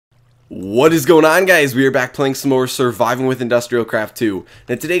What is going on, guys? We are back playing some more Surviving with IndustrialCraft 2.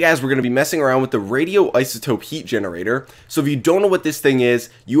 Now today, guys, we're going to be messing around with the radioisotope heat generator. So if you don't know what this thing is,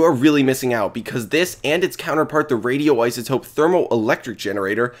 you are really missing out, because this and its counterpart, the radioisotope thermoelectric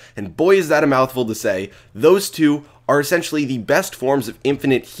generator, and boy is that a mouthful to say, those two are essentially the best forms of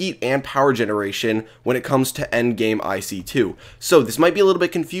infinite heat and power generation when it comes to endgame IC2. So this might be a little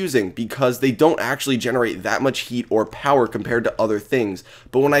bit confusing because they don't actually generate that much heat or power compared to other things.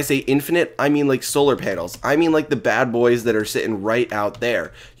 But when I say infinite, I mean like solar panels. I mean like the bad boys that are sitting right out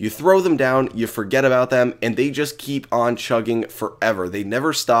there. You throw them down, you forget about them, and they just keep on chugging forever. They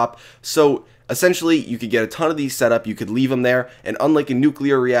never stop. So essentially, you could get a ton of these set up, you could leave them there, and unlike a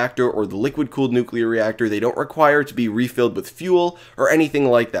nuclear reactor or the liquid-cooled nuclear reactor, they don't require to be refilled with fuel or anything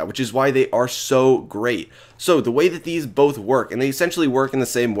like that, which is why they are so great. So the way that these both work, and they essentially work in the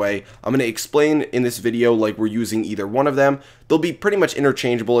same way, I'm going to explain in this video like we're using either one of them. They'll be pretty much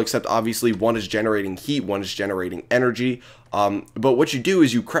interchangeable, except obviously one is generating heat, one is generating energy. But what you do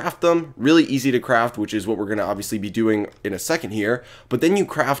is you craft them, really easy to craft, which is what we're going to obviously be doing in a second here. But then you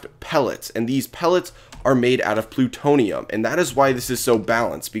craft pellets, and these pellets are made out of plutonium, and that is why this is so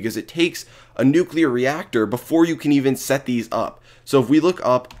balanced, because it takes a nuclear reactor before you can even set these up. So if we look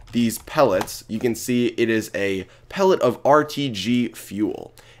up these pellets, you can see it is a pellet of RTG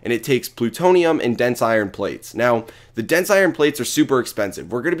fuel, and it takes plutonium and dense iron plates. Now, the dense iron plates are super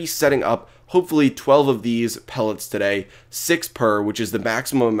expensive. We're going to be setting up hopefully 12 of these pellets today, 6 per, which is the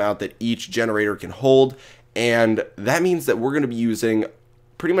maximum amount that each generator can hold, and that means that we're going to be using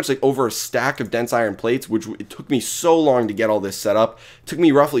pretty much like over a stack of dense iron plates, which it took me so long to get all this set up. It took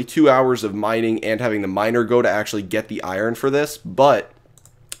me roughly 2 hours of mining and having the miner go to actually get the iron for this, but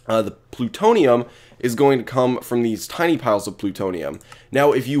the plutonium is going to come from these tiny piles of plutonium.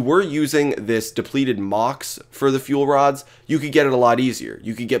 Now, if you were using this depleted MOX for the fuel rods, you could get it a lot easier.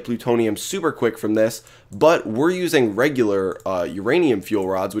 You could get plutonium super quick from this, but we're using regular uranium fuel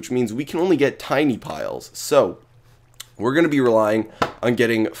rods, which means we can only get tiny piles. So we're going to be relying on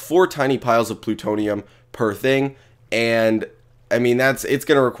getting 4 tiny piles of plutonium per thing, and I mean, it's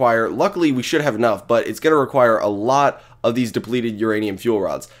going to require, luckily we should have enough, but it's going to require a lot of these depleted uranium fuel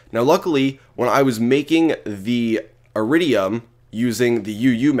rods. Now, luckily, when I was making the iridium using the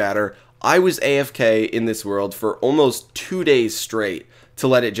UU matter, I was AFK in this world for almost 2 days straight to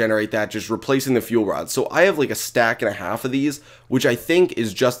let it generate that, just replacing the fuel rods. So I have like a stack and a half of these, which I think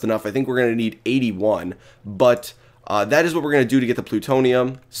is just enough. I think we're going to need 81, but that is what we're going to do to get the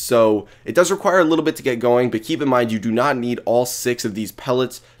plutonium. So it does require a little bit to get going, but keep in mind you do not need all 6 of these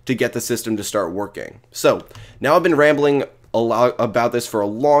pellets to get the system to start working. So now I've been rambling a lot about this for a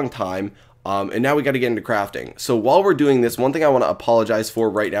long time, and now we got to get into crafting. So while we're doing this, one thing I want to apologize for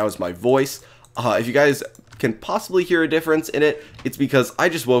right now is my voice. If you guys can possibly hear a difference in it, it's because I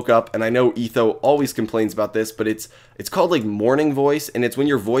just woke up, and I know Etho always complains about this, but it's called like morning voice, and it's when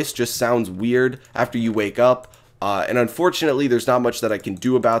your voice just sounds weird after you wake up. And unfortunately, there's not much that I can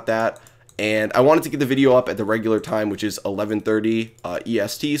do about that. And I wanted to get the video up at the regular time, which is 11:30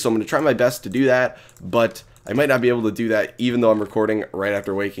 EST. So I'm going to try my best to do that, but I might not be able to do that even though I'm recording right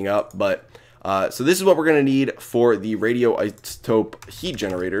after waking up. But so this is what we're going to need for the radioisotope heat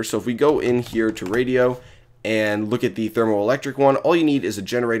generator. So if we go in here to radio and look at the thermoelectric one, all you need is a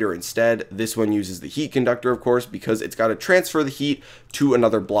generator instead. This one uses the heat conductor, of course, because it's got to transfer the heat to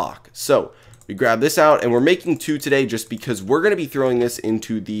another block. So we grab this out, and we're making 2 today just because we're going to be throwing this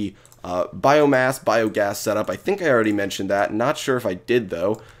into the biogas setup. I think I already mentioned that. Not sure if I did,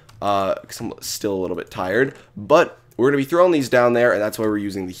 though, because I'm still a little bit tired. But we're going to be throwing these down there, and that's why we're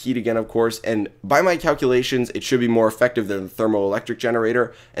using the heat again, of course. And by my calculations, it should be more effective than the thermoelectric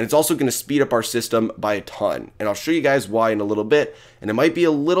generator, and it's also going to speed up our system by a ton. And I'll show you guys why in a little bit. And it might be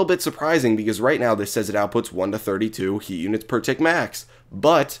a little bit surprising because right now this says it outputs 1 to 32 heat units per tick max.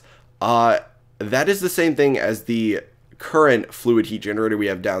 But that is the same thing as the current fluid heat generator we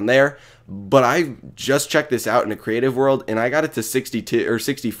have down there, but I just checked this out in a creative world, and I got it to 62 or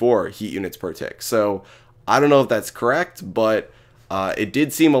 64 heat units per tick. So I don't know if that's correct, but it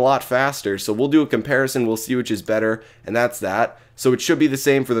did seem a lot faster. So we'll do a comparison. We'll see which is better, and that's that. So it should be the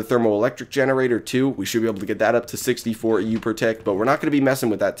same for the thermoelectric generator too. We should be able to get that up to 64 EU per tick, but we're not going to be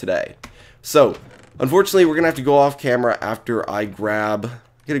messing with that today. So unfortunately, we're going to have to go off camera after I grab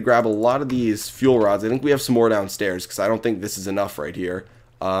a lot of these fuel rods. I think we have some more downstairs because I don't think this is enough right here.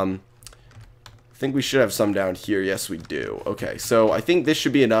 I think we should have some down here. Yes, we do. Okay, so I think this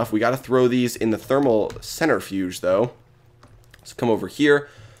should be enough. We got to throw these in the thermal centrifuge, though. So come over here,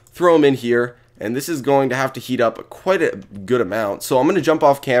 throw them in here, and this is going to have to heat up quite a good amount. So I'm going to jump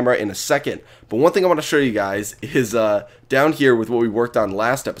off camera in a second, but one thing I want to show you guys is down here with what we worked on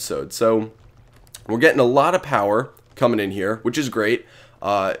last episode. So we're getting a lot of power coming in here, which is great.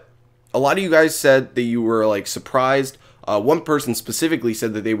 A lot of you guys said that you were like surprised. One person specifically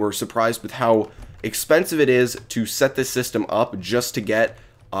said that they were surprised with how expensive it is to set this system up just to get,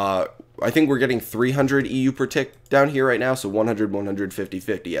 I think we're getting 300 EU per tick down here right now, so 100, 150,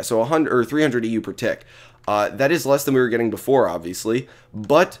 50, yeah, so 100 or 300 EU per tick. That is less than we were getting before, obviously,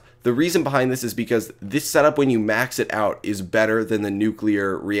 but the reason behind this is because this setup, when you max it out, is better than the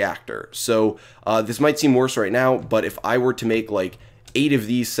nuclear reactor. So this might seem worse right now, but if I were to make like 8 of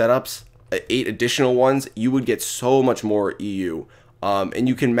these setups, 8 additional ones, you would get so much more EU, and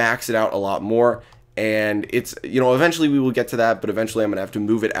you can max it out a lot more. And it's, you know, eventually we will get to that, but eventually I'm going to have to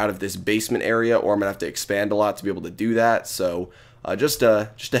move it out of this basement area, or I'm going to have to expand a lot to be able to do that. So just a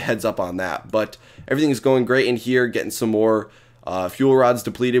heads up on that. But everything is going great in here, getting some more fuel rods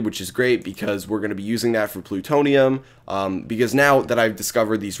depleted, which is great because we're going to be using that for plutonium, because now that I've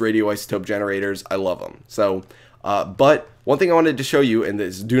discovered these radioisotope generators, I love them. So, but one thing I wanted to show you, and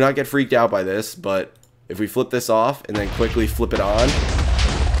this, do not get freaked out by this, but if we flip this off and then quickly flip it on,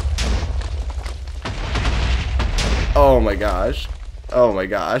 oh my gosh. Oh my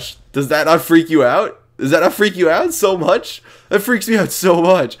gosh. Does that not freak you out? Does that not freak you out so much? That freaks me out so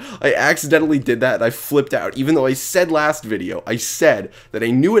much. I accidentally did that and I flipped out. Even though I said last video, I said that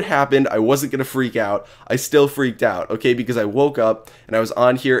I knew it happened, I wasn't going to freak out. I still freaked out, okay? Because I woke up and I was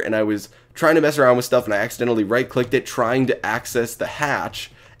on here and I was trying to mess around with stuff and I accidentally right-clicked it trying to access the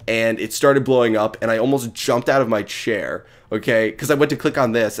hatch, and it started blowing up and I almost jumped out of my chair. Okay, because I went to click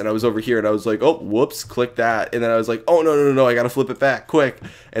on this and I was over here and I was like, oh, whoops, click that. And then I was like, oh, no, I got to flip it back quick.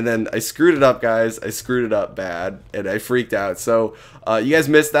 And then I screwed it up, guys. I screwed it up bad and I freaked out. So you guys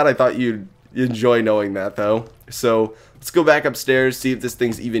missed that. I thought you'd enjoy knowing that, though. So let's go back upstairs, see if this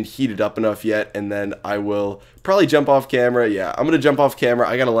thing's even heated up enough yet. And then I will probably jump off camera. Yeah, I'm going to jump off camera.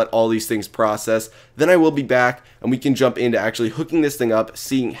 I got to let all these things process. Then I will be back and we can jump into actually hooking this thing up,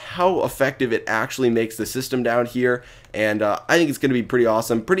 seeing how effective it actually makes the system down here. And I think it's going to be pretty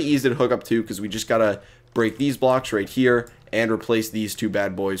awesome, pretty easy to hook up to, because we just got to break these blocks right here and replace these 2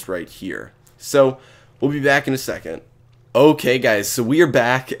 bad boys right here. So we'll be back in a second. Okay guys, so we are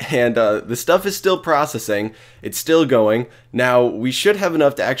back and the stuff is still processing, it's still going. Now we should have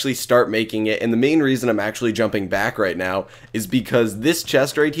enough to actually start making it, and the main reason I'm actually jumping back right now is because this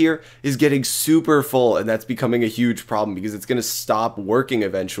chest right here is getting super full, and that's becoming a huge problem because it's going to stop working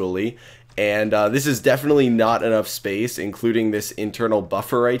eventually. And this is definitely not enough space, including this internal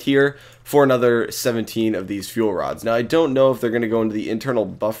buffer right here, for another 17 of these fuel rods. Now I don't know if they're going to go into the internal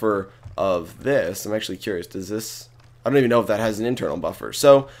buffer of this. I'm actually curious, does this... I don't even know if that has an internal buffer.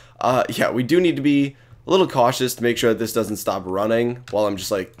 So, yeah, we do need to be a little cautious to make sure that this doesn't stop running while I'm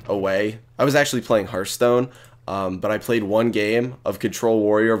just, like, away. I was actually playing Hearthstone, but I played one game of Control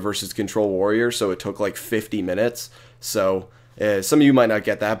Warrior versus Control Warrior, so it took, like, 50 minutes. So, some of you might not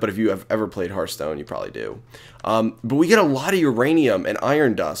get that, but if you have ever played Hearthstone, you probably do. But we get a lot of uranium and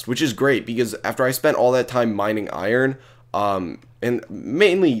iron dust, which is great, because after I spent all that time mining iron, and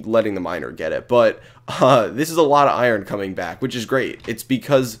mainly letting the miner get it, but this is a lot of iron coming back, which is great. It's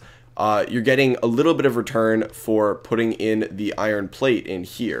because you're getting a little bit of return for putting in the iron plate in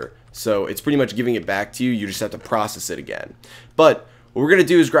here. So it's pretty much giving it back to you. You just have to process it again. But what we're going to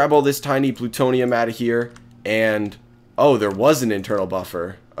do is grab all this tiny plutonium out of here. And, oh, there was an internal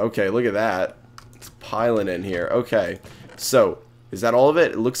buffer. Okay, look at that. It's piling in here. Okay, so is that all of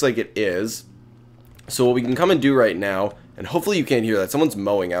it? It looks like it is. So what we can come and do right now, and hopefully you can't hear that. Someone's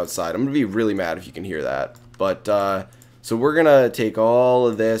mowing outside. I'm going to be really mad if you can hear that. But, so we're going to take all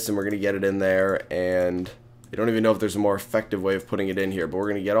of this and we're going to get it in there. And I don't even know if there's a more effective way of putting it in here. But we're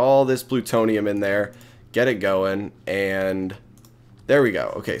going to get all this plutonium in there, get it going, and there we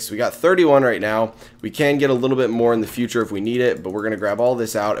go. Okay, so we got 31 right now. We can get a little bit more in the future if we need it. But we're going to grab all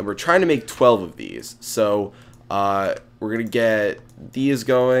this out. And we're trying to make 12 of these. So, we're going to get these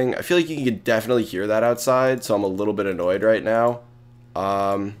going. I feel like you can definitely hear that outside, so I'm a little bit annoyed right now.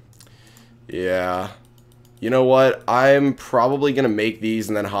 Yeah. You know what? I'm probably going to make these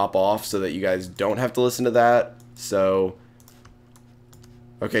and then hop off so that you guys don't have to listen to that. So,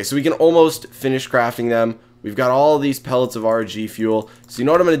 okay, so we can almost finish crafting them. We've got all of these pellets of RG fuel. So you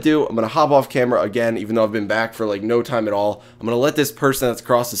know what I'm going to do? I'm going to hop off camera again, even though I've been back for like no time at all. I'm going to let this person that's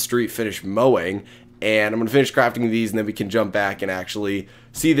across the street finish mowing. And I'm going to finish crafting these, and then we can jump back and actually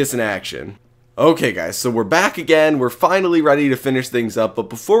see this in action. Okay, guys, so we're back again. We're finally ready to finish things up. But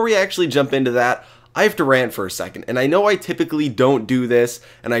before we actually jump into that, I have to rant for a second, and I know I typically don't do this,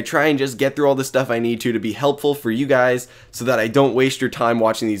 and I try and just get through all the stuff I need to be helpful for you guys, so that I don't waste your time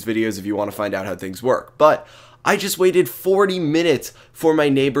watching these videos if you want to find out how things work. But I just waited 40 minutes for my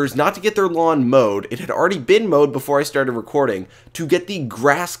neighbors not to get their lawn mowed. It had already been mowed before I started recording, to get the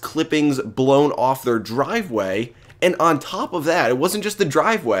grass clippings blown off their driveway. And on top of that, it wasn't just the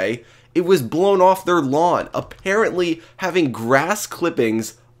driveway, it was blown off their lawn. Apparently, having grass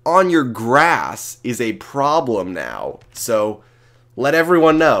clippings on your grass is a problem now. So let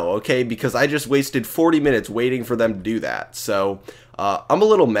everyone know, okay? Because I just wasted 40 minutes waiting for them to do that. So I'm a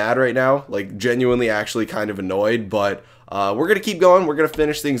little mad right now, like genuinely actually kind of annoyed, but we're going to keep going. We're going to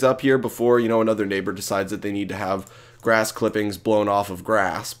finish things up here before, you know, another neighbor decides that they need to have grass clippings blown off of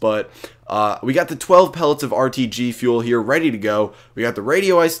grass. But we got the 12 pellets of RTG fuel here ready to go. We got the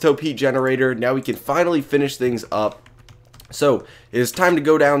radioisotope heat generator. Now we can finally finish things up. So it is time to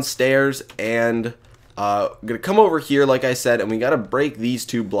go downstairs, and I'm going to come over here, like I said, and we got to break these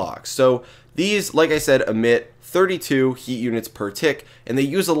two blocks. So these, like I said, emit 32 heat units per tick, and they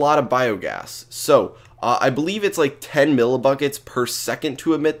use a lot of biogas. So I believe it's like 10 millibuckets per second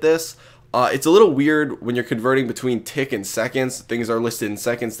to emit this. It's a little weird when you're converting between tick and seconds. Things are listed in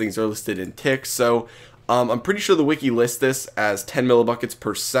seconds, things are listed in ticks. So I'm pretty sure the wiki lists this as 10 millibuckets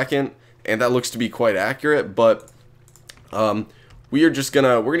per second, and that looks to be quite accurate. But we're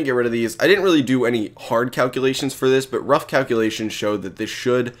gonna get rid of these. I didn't really do any hard calculations for this, but rough calculations showed that this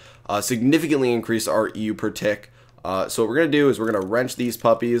should significantly increase our EU per tick. So what we're gonna do is we're gonna wrench these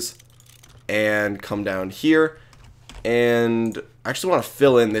puppies and come down here, and I actually want to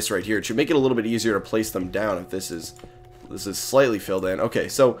fill in this right here. It should make it a little bit easier to place them down if this is slightly filled in. Okay,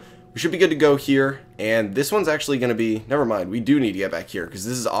 so we should be good to go here, and this one's actually going to be, never mind, we do need to get back here because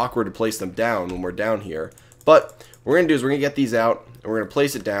this is awkward to place them down when we're down here. But what we're going to do is we're going to get these out, and we're going to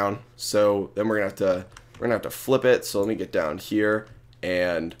place it down. So then we're going to have to flip it. So let me get down here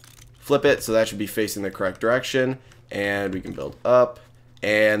and flip it, so that should be facing the correct direction, and we can build up,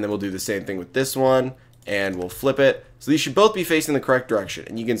 and then we'll do the same thing with this one, and we'll flip it. So these should both be facing the correct direction,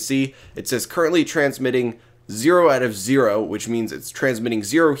 and you can see it says currently transmitting 0 out of 0, which means it's transmitting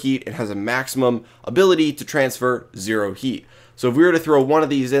 0 heat and has a maximum ability to transfer 0 heat. So if we were to throw one of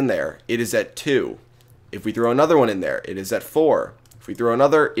these in there, it is at 2. If we throw another one in there, it is at 4. If we throw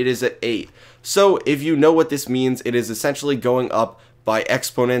another, it is at 8. So if you know what this means, it is essentially going up by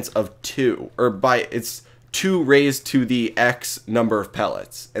exponents of 2, or by it's 2 raised to the x number of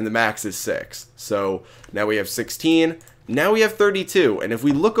pellets, and the max is 6. So now we have 16, now we have 32, and if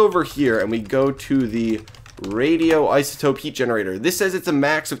we look over here and we go to the radioisotope heat generator, this says it's a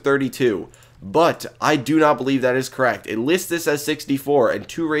max of 32, but I do not believe that is correct. It lists this as 64, and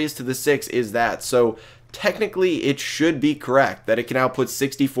 2 raised to the 6 is that, so technically it should be correct that it can output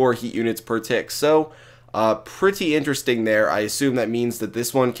 64 heat units per tick. So pretty interesting there. I assume that means that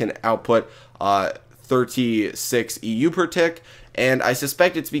this one can output 36 EU per tick, and I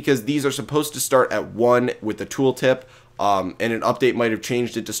suspect it's because these are supposed to start at 1 with the tooltip, and an update might have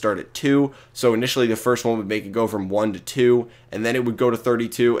changed it to start at 2, so initially the first one would make it go from 1 to 2, and then it would go to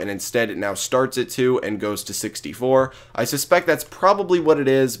 32, and instead it now starts at 2 and goes to 64. I suspect that's probably what it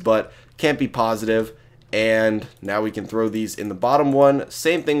is, but can't be positive. And now we can throw these in the bottom one.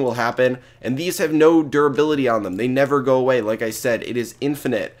 Same thing will happen, and these have no durability on them. They never go away. Like I said, it is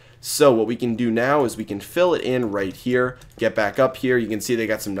infinite. So what we can do now is we can fill it in right here, get back up here. You can see they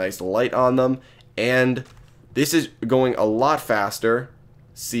got some nice light on them, and this is going a lot faster.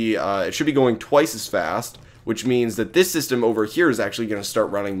 See, it should be going twice as fast, which means that this system over here is actually going to start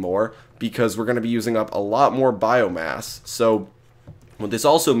running more because we're going to be using up a lot more biomass. So what this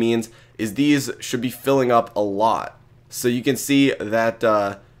also means is these should be filling up a lot. So you can see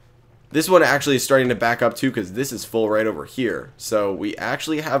that this one actually is starting to back up too, because this is full right over here. So we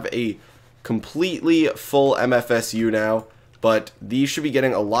actually have a completely full MFSU now, but these should be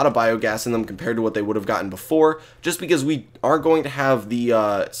getting a lot of biogas in them compared to what they would have gotten before, just because we aren't going to have the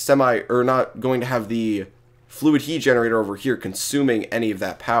not going to have the fluid heat generator over here consuming any of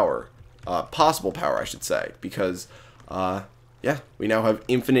that power, possible power I should say, because yeah, we now have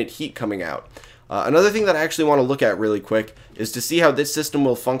infinite heat coming out. Another thing that I actually want to look at really quick is to see how this system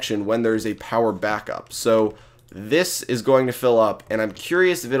will function when there's a power backup. So this is going to fill up, and I'm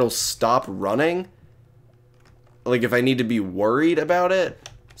curious if it'll stop running, like if I need to be worried about it.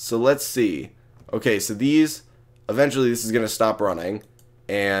 So let's see. Okay, so these, eventually this is going to stop running,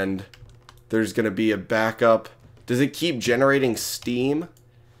 and there's going to be a backup. Does it keep generating steam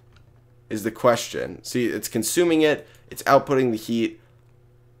is the question. See, it's consuming it. It's outputting the heat.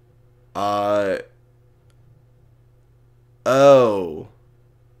 Oh.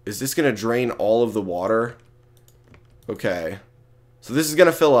 is this going to drain all of the water? Okay. So this is going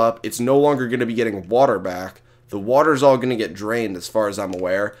to fill up. It's no longer going to be getting water back. The water's all going to get drained as far as I'm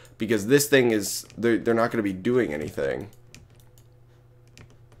aware, because this thing is, they're not going to be doing anything.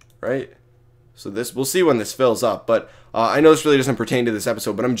 Right? So this, we'll see when this fills up, but I know this really doesn't pertain to this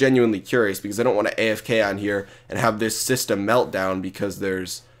episode, but I'm genuinely curious because I don't want to AFK on here and have this system melt down because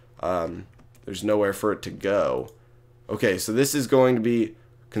there's nowhere for it to go. Okay, so this is going to be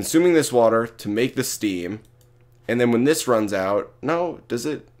consuming this water to make the steam, and then when this runs out, no, does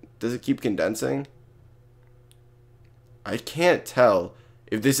it keep condensing? I can't tell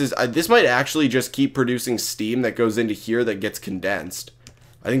if this is, this might actually just keep producing steam that goes into here that gets condensed.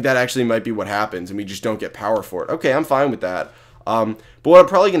 I think that actually might be what happens, and we just don't get power for it. Okay, I'm fine with that. But what I'm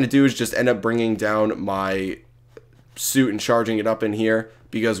probably going to do is just end up bringing down my suit and charging it up in here,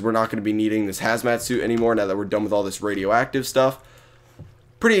 because we're not going to be needing this hazmat suit anymore now that we're done with all this radioactive stuff.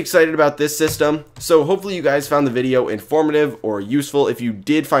 Pretty excited about this system. So hopefully you guys found the video informative or useful. If you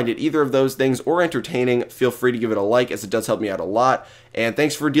did find it either of those things or entertaining, feel free to give it a like, as it does help me out a lot. And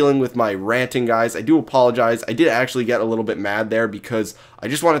thanks for dealing with my ranting, guys. I do apologize. I did actually get a little bit mad there because I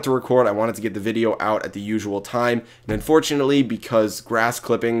just wanted to record. I wanted to get the video out at the usual time. And unfortunately, because grass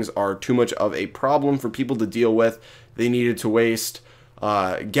clippings are too much of a problem for people to deal with, they needed to waste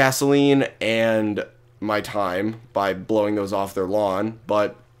gasoline and my time by blowing those off their lawn.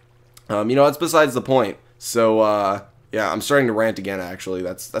 But you know, that's besides the point. So yeah, I'm starting to rant again, actually.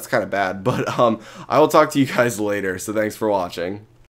 That's kind of bad, but I will talk to you guys later. So thanks for watching.